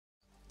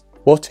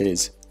What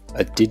is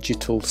a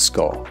digital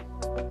score?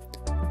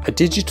 A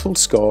digital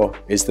score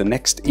is the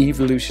next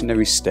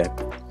evolutionary step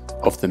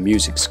of the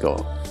music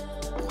score.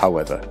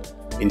 However,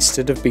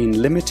 instead of being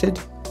limited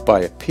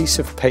by a piece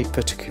of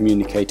paper to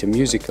communicate a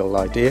musical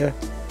idea,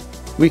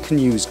 we can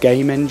use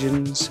game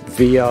engines,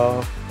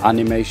 VR,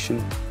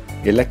 animation,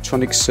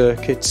 electronic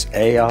circuits,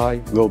 AI,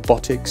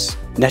 robotics,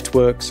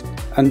 networks,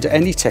 and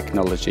any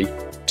technology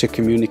to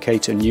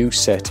communicate a new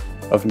set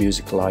of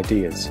musical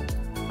ideas.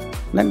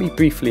 Let me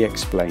briefly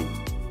explain.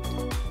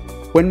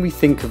 When we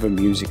think of a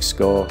music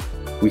score,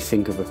 we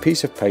think of a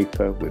piece of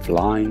paper with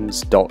lines,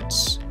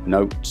 dots,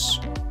 notes,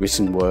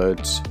 written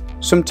words.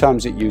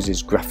 Sometimes it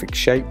uses graphic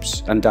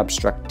shapes and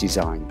abstract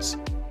designs.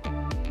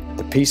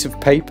 The piece of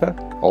paper,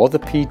 or the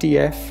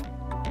PDF,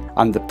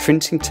 and the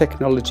printing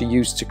technology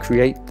used to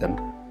create them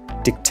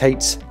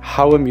dictates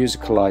how a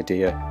musical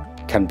idea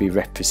can be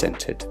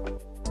represented.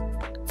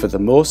 For the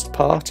most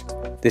part,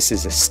 this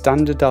is a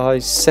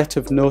standardized set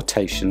of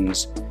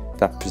notations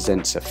that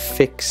presents a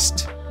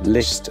fixed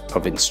list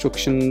of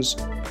instructions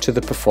to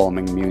the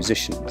performing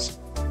musicians.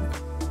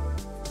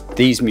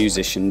 These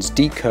musicians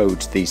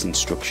decode these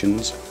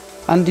instructions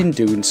and in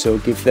doing so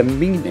give them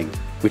meaning,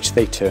 which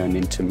they turn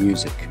into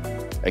music,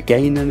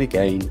 again and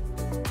again,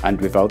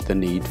 and without the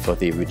need for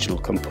the original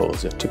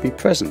composer to be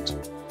present.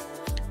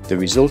 The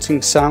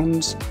resulting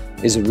sounds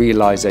is a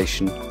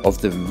realization of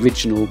the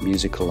original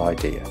musical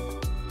idea.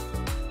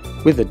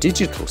 With a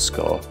digital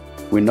score,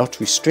 we're not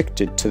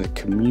restricted to the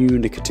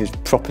communicative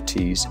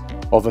properties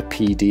of a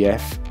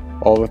PDF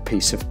or a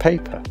piece of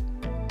paper.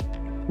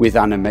 With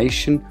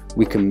animation,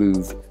 we can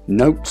move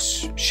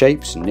notes,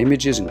 shapes and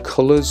images and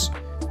colours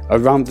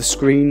around the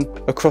screen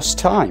across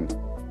time.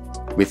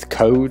 With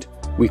code,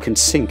 we can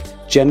sync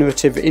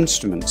generative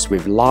instruments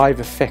with live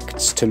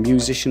effects to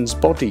musicians'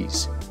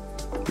 bodies.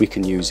 We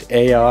can use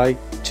AI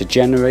to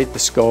generate the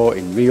score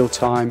in real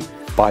time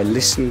by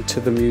listening to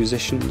the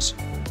musicians.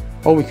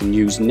 Or we can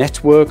use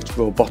networked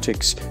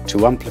robotics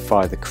to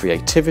amplify the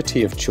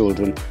creativity of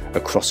children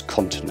across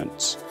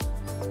continents.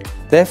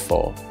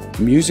 Therefore,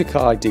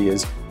 musical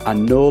ideas are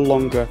no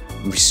longer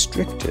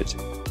restricted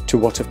to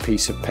what a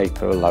piece of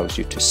paper allows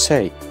you to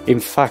say. In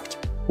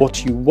fact,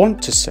 what you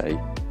want to say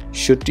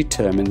should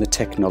determine the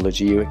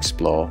technology you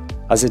explore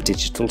as a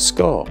digital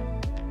score.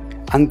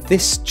 And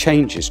this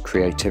changes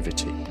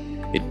creativity.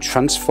 It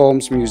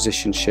transforms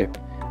musicianship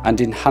and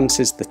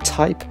enhances the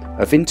type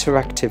of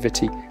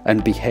interactivity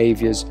and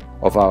behaviours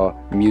of our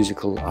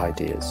musical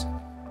ideas.